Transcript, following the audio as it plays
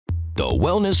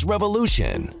wellness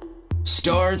revolution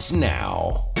starts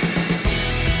now.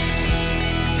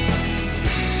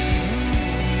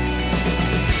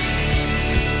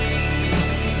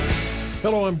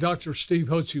 Hello, I'm Dr. Steve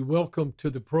Hotze. Welcome to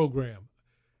the program.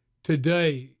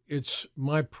 Today, it's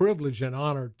my privilege and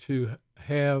honor to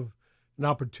have an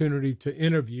opportunity to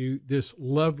interview this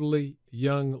lovely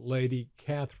young lady,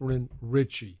 Catherine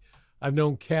Ritchie. I've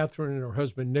known Catherine and her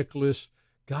husband, Nicholas,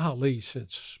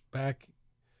 since back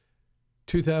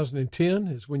 2010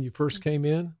 is when you first came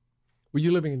in. Were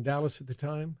you living in Dallas at the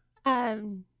time?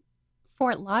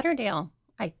 Fort Lauderdale,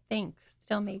 I think,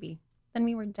 still maybe. Then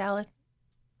we were in Dallas.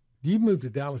 You moved to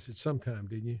Dallas at some time,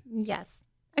 didn't you? Yes.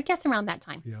 I guess around that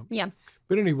time. Yeah.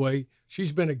 But anyway,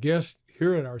 she's been a guest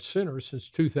here at our center since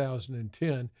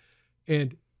 2010,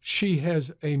 and she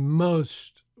has a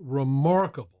most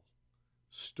remarkable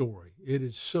story. It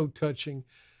is so touching.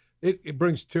 It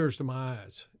brings tears to my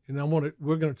eyes. And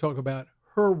we're going to talk about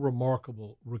her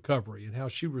remarkable recovery and how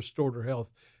she restored her health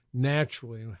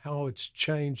naturally and how it's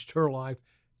changed her life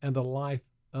and the life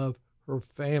of her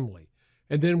family.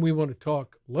 And then we want to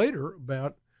talk later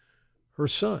about her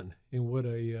son and what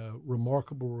a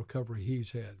remarkable recovery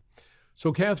he's had.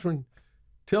 So, Catherine,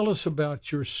 tell us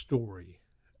about your story.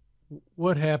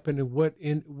 What happened and what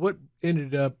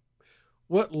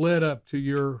led up to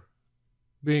your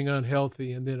being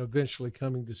unhealthy and then eventually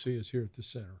coming to see us here at the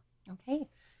center? Okay.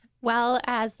 Well,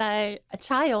 as a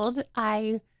child,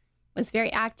 I was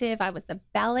very active. I was a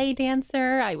ballet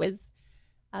dancer. I was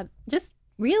just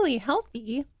really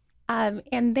healthy.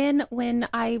 And then when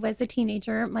I was a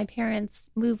teenager, my parents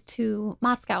moved to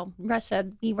Moscow, Russia.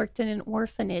 We worked in an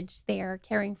orphanage there,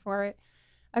 caring for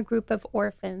a group of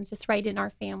orphans, just right in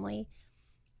our family,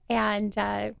 and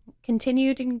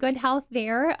continued in good health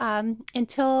there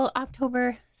until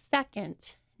October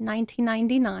 2nd,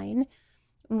 1999,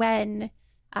 when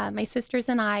my sisters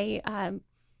and I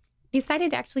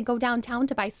decided to actually go downtown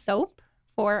to buy soap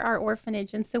for our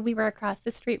orphanage. And so we were across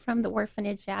the street from the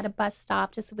orphanage at a bus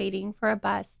stop, just waiting for a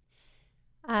bus.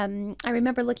 I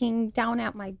remember looking down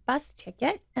at my bus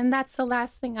ticket, and that's the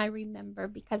last thing I remember,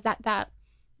 because at that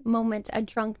moment, a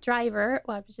drunk driver,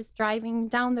 I was just driving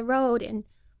down the road and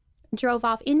drove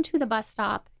off into the bus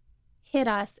stop, hit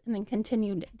us, and then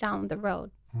continued down the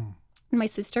road. My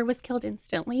sister was killed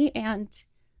instantly, and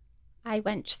I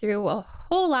went through a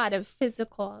whole lot of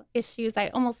physical issues. I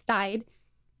almost died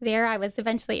there. I was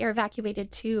eventually air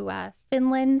evacuated to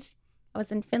Finland. I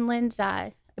was in Finland.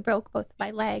 I broke both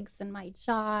my legs and my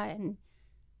jaw and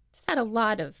just had a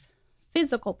lot of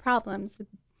physical problems with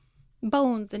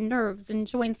bones and nerves and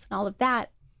joints and all of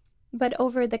that. But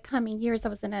over the coming years, I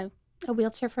was in a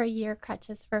wheelchair for a year,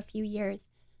 crutches for a few years.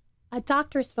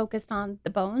 Doctors focused on the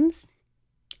bones,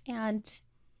 and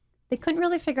they couldn't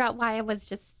really figure out why I was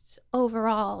just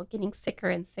overall getting sicker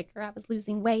and sicker. I was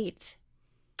losing weight.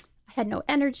 I had no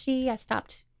energy. I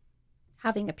stopped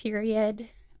having a period.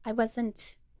 I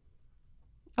wasn't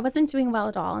doing well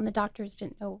at all, and the doctors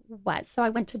didn't know what. So I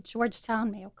went to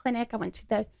Georgetown Mayo Clinic. I went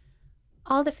to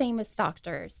all the famous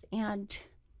doctors, and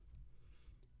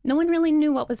no one really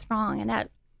knew what was wrong. And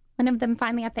one of them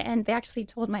finally at the end, they actually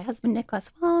told my husband,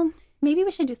 Nicholas, well, maybe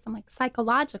we should do some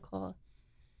psychological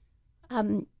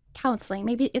counseling.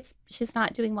 Maybe she's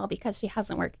not doing well because she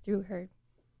hasn't worked through her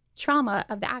trauma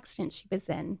of the accident she was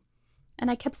in.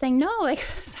 And I kept saying, no,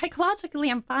 psychologically,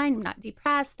 I'm fine. I'm not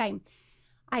depressed. I'd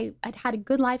had a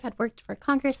good life. I'd worked for a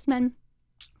congressman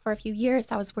for a few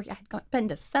years. I had been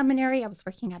to seminary. I was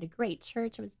working at a great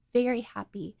church. I was very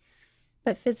happy.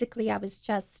 But physically, I was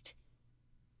just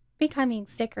becoming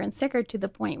sicker and sicker, to the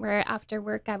point where after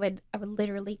work, I would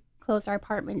literally close our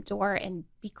apartment door and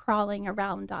be crawling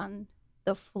around on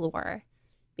the floor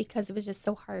because it was just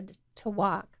so hard to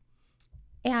walk.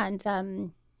 And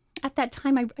at that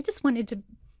time, I just wanted to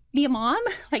be a mom,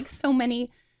 like so many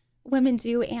women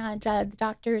do. And the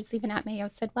doctors, even at Mayo,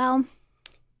 said, well,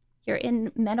 you're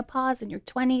in menopause, in your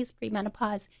 20s,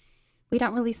 premenopause. We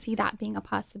don't really see that being a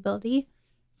possibility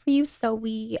for you. So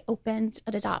we opened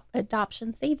an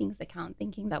adoption savings account,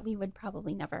 thinking that we would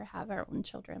probably never have our own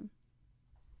children.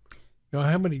 Now,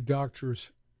 how many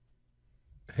doctors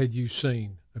had you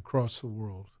seen across the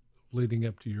world leading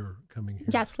up to your coming here?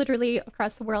 Yes, literally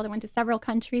across the world. I went to several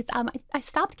countries. I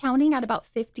stopped counting at about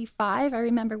 55. I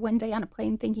remember one day on a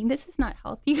plane thinking, this is not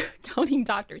healthy, counting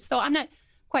doctors. So I'm not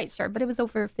quite sure, but it was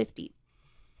over 50.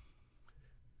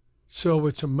 So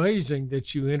it's amazing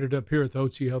that you ended up here at the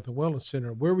Hotze Health and Wellness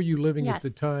Center. Where were you living at the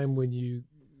time were you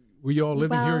all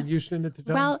living here in Houston at the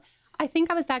time? Well, I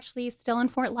think I was actually still in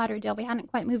Fort Lauderdale. We hadn't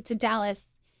quite moved to Dallas,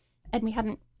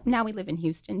 and now we live in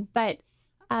Houston. But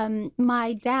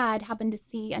my dad happened to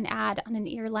see an ad on an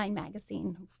airline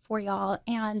magazine for y'all,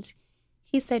 and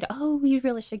he said, "Oh, you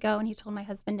really should go." And he told my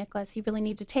husband, Nicholas, "You really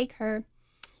need to take her."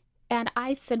 And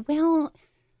I said, "Well,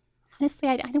 honestly,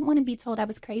 I didn't want to be told I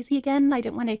was crazy again. I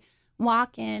didn't want to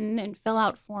walk in and fill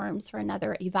out forms for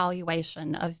another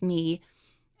evaluation of me."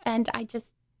 And I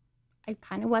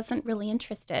kind of wasn't really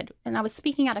interested. And I was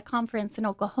speaking at a conference in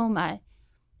Oklahoma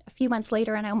a few months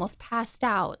later, and I almost passed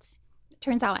out. It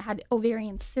turns out I had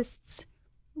ovarian cysts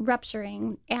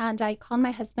rupturing. And I called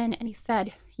my husband, and he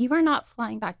said, "You are not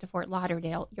flying back to Fort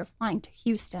Lauderdale. You're flying to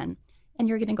Houston, and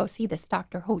you're going to go see this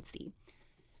Dr. Hotze."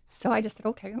 So I just said,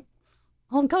 "Okay,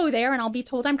 I'll go there and I'll be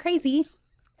told I'm crazy."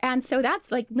 And so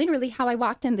that's like literally how I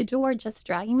walked in the door, just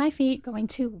dragging my feet, going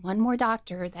to one more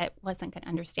doctor that wasn't going to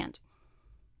understand.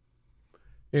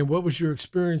 And what was your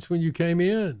experience when you came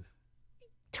in?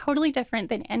 Totally different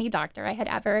than any doctor I had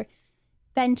ever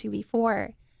been to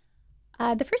before.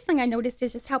 The first thing I noticed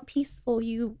is just how peaceful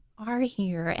you are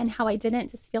here, and how I didn't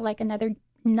just feel like another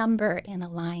number in a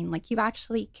line. Like you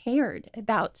actually cared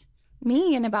about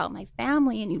me and about my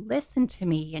family, and you listened to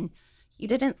me, and you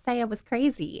didn't say I was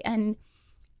crazy. And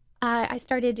I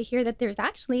started to hear that there's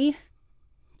actually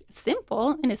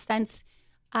simple, in a sense,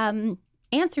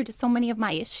 answer to so many of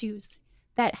my issues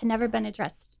that had never been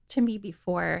addressed to me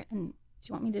before. And do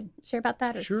you want me to share about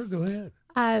that? Or? Sure, go ahead.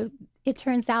 It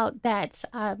turns out that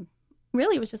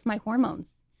really it was just my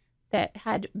hormones that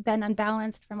had been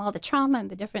unbalanced from all the trauma and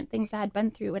the different things I had been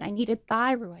through. And I needed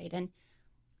thyroid and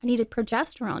I needed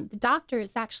progesterone. The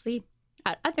doctors actually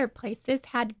at other places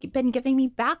had been giving me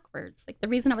backwards. Like the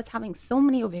reason I was having so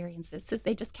many ovarian cysts is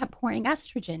they just kept pouring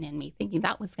estrogen in me, thinking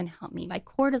that was going to help me. My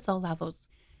cortisol levels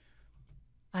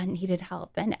needed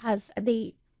help. And as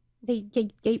they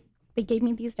gave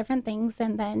me these different things,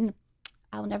 and then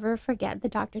I'll never forget, the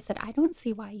doctor said, "I don't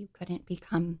see why you couldn't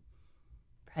become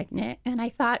pregnant." And I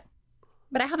thought,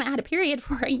 but I haven't had a period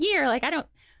for a year. Like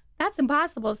that's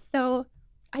impossible. So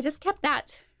I just kept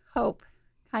that hope,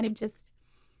 I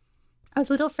was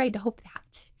a little afraid to hope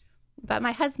that. But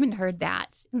my husband heard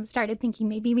that and started thinking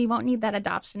maybe we won't need that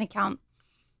adoption account.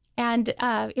 And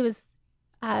it was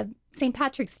St.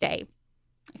 Patrick's Day,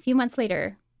 a few months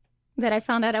later, that I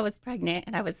found out I was pregnant,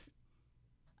 and I was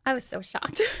so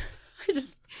shocked.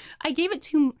 I gave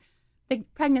the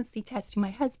pregnancy test to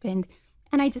my husband,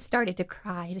 and I just started to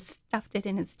cry. I just stuffed it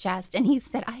in his chest, and he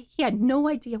said he had no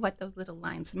idea what those little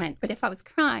lines meant, but if I was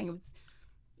crying,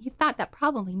 he thought that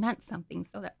probably meant something.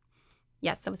 So that,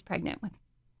 yes, I was pregnant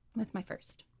with my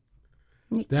first.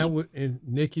 Nikki. And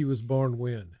Nikki was born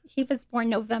when? He was born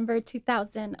November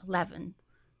 2011.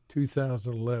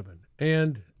 2011.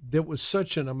 And that was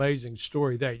such an amazing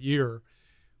story that year.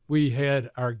 We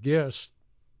had our guests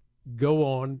go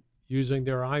on using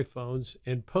their iPhones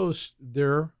and post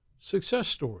their success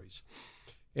stories.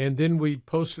 And then we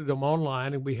posted them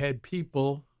online, and we had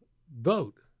people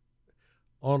vote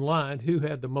online who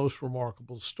had the most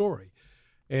remarkable story.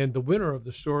 And the winner of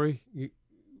the story,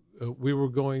 we were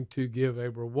going to give a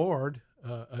reward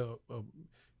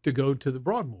to go to the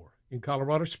Broadmoor in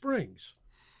Colorado Springs.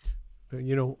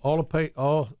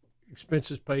 All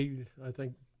expenses paid, I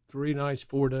think 3 nights,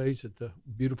 4 days at the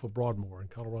beautiful Broadmoor in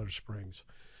Colorado Springs.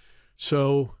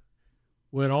 So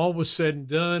when all was said and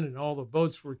done and all the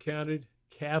votes were counted,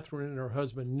 Catherine and her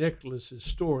husband Nicholas's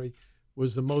story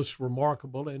was the most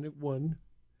remarkable, and it won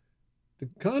the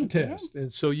contest.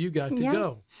 And so you got to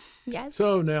go. Yes.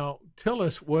 So now tell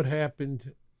us what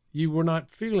happened. You were not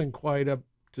feeling quite up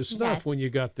to snuff when you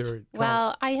got there.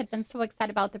 Well, I had been so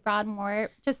excited about the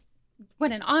Broadmoor. Just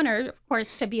what an honor, of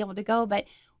course, to be able to go. But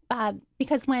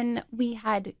because when we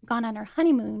had gone on our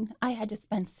honeymoon, I had just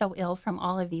been so ill from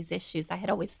all of these issues. I had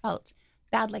always felt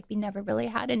bad, like we never really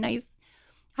had a nice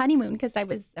honeymoon, because I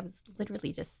was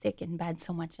literally just sick in bed,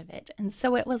 so much of it. And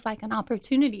so it was like an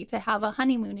opportunity to have a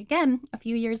honeymoon again a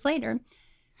few years later.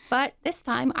 But this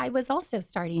time I was also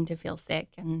starting to feel sick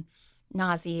and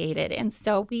nauseated. And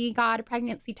so we got a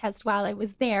pregnancy test while I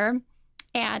was there,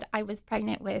 and I was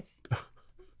pregnant with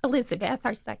Elizabeth,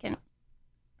 our second.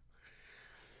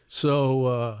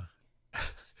 So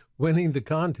winning the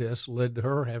contest led to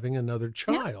her having another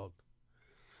child. Yeah.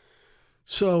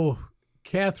 So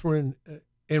Catherine,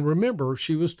 and remember,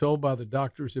 she was told by the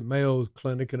doctors at Mayo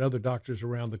Clinic and other doctors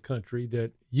around the country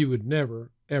that you would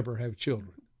never, ever have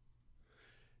children.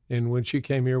 And when she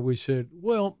came here, we said,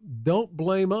 well, don't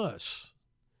blame us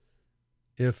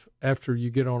if after you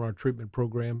get on our treatment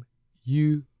program,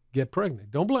 you get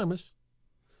pregnant. Don't blame us.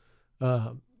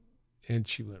 And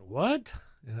she went, what?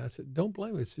 And I said, don't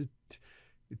blame us.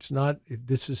 It's not,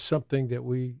 this is something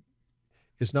that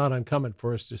it's not uncommon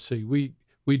for us to see.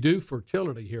 We we do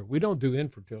fertility here. We don't do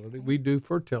infertility. We do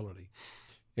fertility.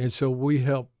 And so we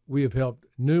have helped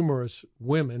numerous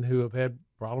women who have had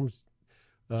problems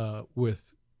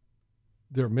with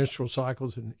their menstrual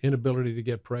cycles and inability to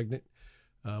get pregnant.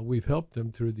 We've helped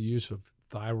them through the use of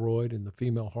thyroid and the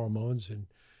female hormones. And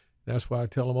that's why I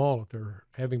tell them all, if they're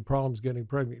having problems getting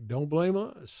pregnant, don't blame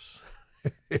us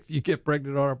if you get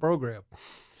pregnant on our program.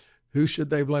 Who should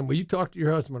they blame? Well, you talk to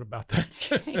your husband about that.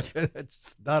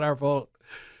 It's not our fault.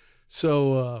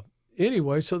 So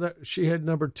anyway, so that she had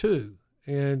number 2.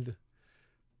 And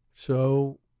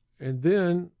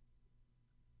then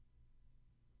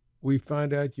we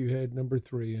find out you had number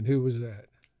 3. And who was that?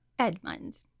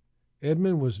 Edmund.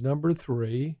 Edmund was number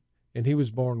 3, and he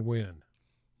was born when?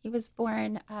 He was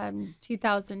born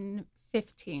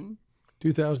 2015.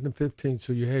 2015.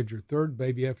 So you had your 3rd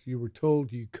baby after you were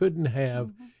told you couldn't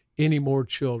have any more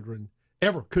children,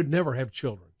 could never have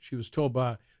children. She was told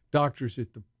by doctors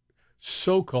at the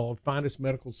so-called finest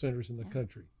medical centers in the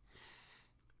country.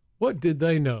 What did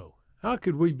they know? How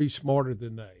could we be smarter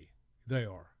than they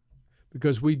are?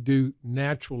 Because we do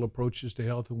natural approaches to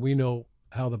health, and we know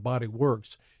how the body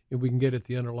works, and we can get at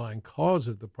the underlying cause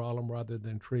of the problem rather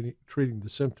than treating the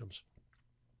symptoms.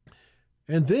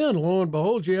 And then, lo and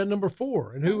behold, you had number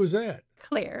 4. And who was that?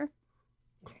 Claire.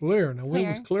 Claire. Now, when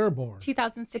was Claire born?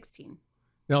 2016.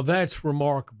 Now, that's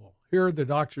remarkable. Here, the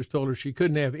doctors told her she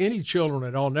couldn't have any children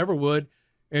at all, never would,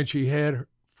 and she had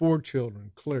 4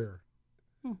 children, Claire.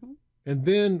 Mm-hmm. And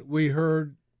then we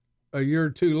heard a year or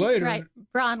 2 later. Right.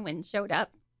 Bronwyn showed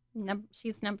up.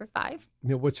 She's number 5. You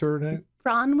know, what's her name?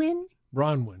 Bronwyn.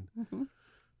 Bronwyn. Mm-hmm.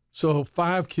 So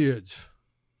 5 kids.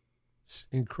 It's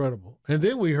incredible. And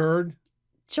then we heard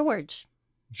George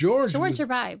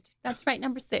arrived. That's right,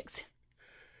 number 6.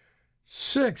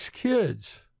 6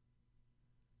 kids.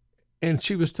 And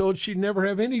she was told she'd never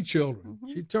have any children.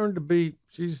 Mm-hmm. She turned to be,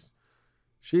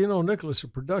 she and old Nicholas, a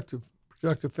productive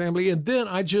family. And then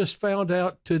I just found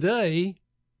out today.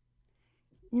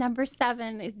 Number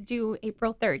 7 is due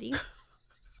April 30.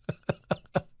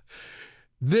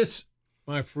 This,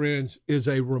 my friends, is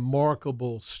a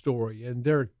remarkable story. And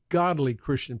they're godly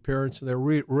Christian parents, and they're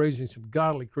raising some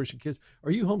godly Christian kids.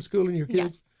 Are you homeschooling your kids?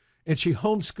 Yes. And she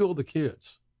homeschooled the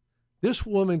kids. This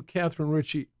woman, Catherine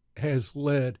Ritchie, has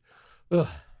led.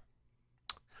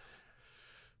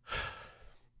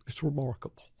 It's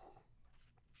remarkable.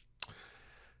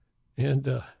 And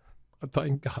I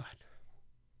thank God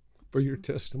for your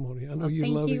testimony. I know you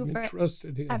love him and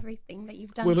trusted him. Everything that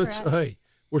you've done for us. Hey,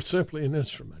 we're simply an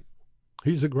instrument.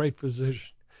 He's a great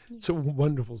physician. Yes. It's a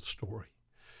wonderful story.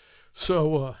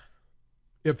 So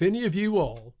if any of you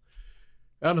all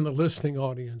out in the listening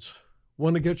audience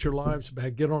want to get your lives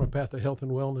back, get on a path of health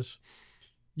and wellness,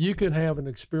 you can have an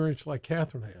experience like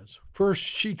Catherine has. First,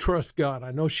 she trusts God.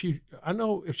 I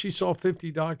know if she saw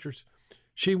 50 doctors,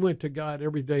 she went to God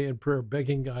every day in prayer,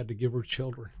 begging God to give her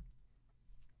children.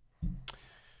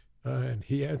 And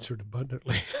he answered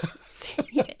abundantly.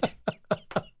 He did.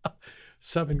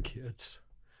 7 kids.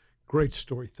 Great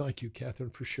story. Thank you,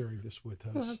 Catherine, for sharing this with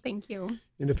us. Well, thank you.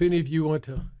 And if any of you want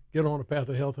to get on a path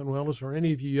of health and wellness, or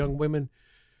any of you young women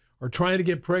are trying to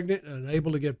get pregnant and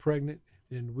unable to get pregnant,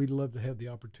 then we'd love to have the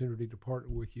opportunity to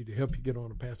partner with you to help you get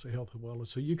on a path of health and wellness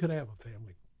so you can have a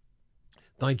family.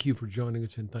 Thank you for joining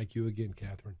us, and thank you again,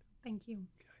 Catherine. Thank you.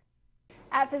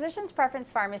 At Physicians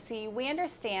Preference Pharmacy, we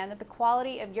understand that the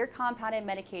quality of your compounded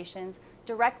medications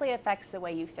directly affects the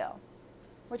way you feel,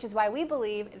 which is why we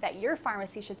believe that your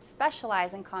pharmacy should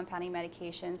specialize in compounding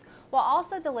medications while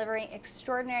also delivering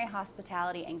extraordinary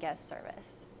hospitality and guest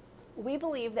service. We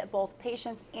believe that both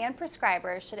patients and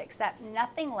prescribers should accept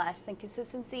nothing less than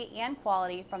consistency and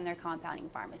quality from their compounding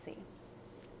pharmacy.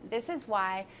 This is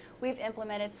why we've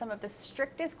implemented some of the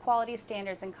strictest quality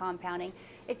standards in compounding,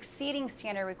 exceeding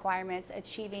standard requirements,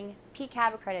 achieving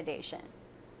PCAB accreditation,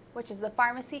 which is the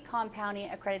Pharmacy Compounding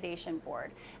Accreditation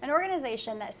Board, an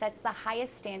organization that sets the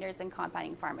highest standards in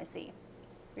compounding pharmacy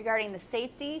regarding the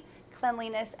safety,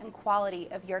 cleanliness, and quality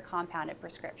of your compounded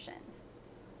prescriptions.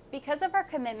 Because of our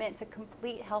commitment to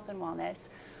complete health and wellness,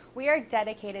 we are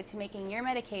dedicated to making your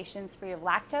medications free of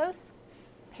lactose,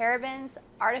 parabens,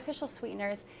 artificial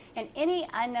sweeteners, and any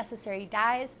unnecessary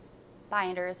dyes,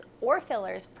 binders, or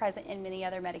fillers present in many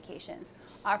other medications,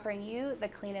 offering you the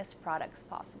cleanest products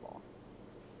possible.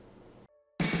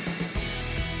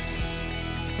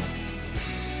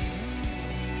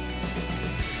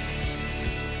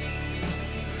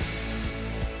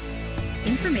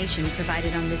 Thank information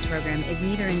provided on this program is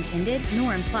neither intended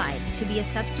nor implied to be a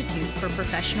substitute for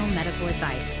professional medical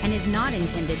advice and is not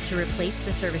intended to replace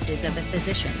the services of a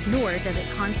physician, nor does it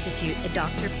constitute a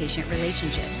doctor-patient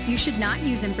relationship. You should not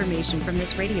use information from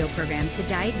this radio program to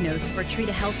diagnose or treat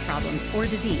a health problem or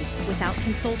disease without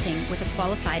consulting with a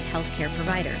qualified healthcare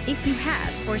provider. If you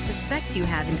have or suspect you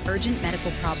have an urgent medical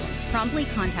problem, promptly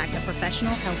contact a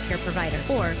professional healthcare provider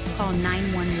or call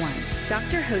 911.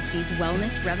 Dr. Hotze's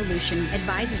Wellness Revolution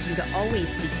advises you to always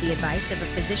seek the advice of a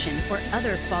physician or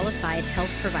other qualified health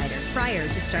provider prior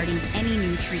to starting any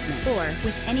new treatment or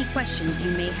with any questions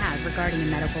you may have regarding a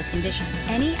medical condition.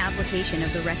 Any application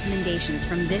of the recommendations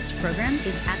from this program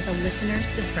is at the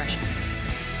listener's discretion.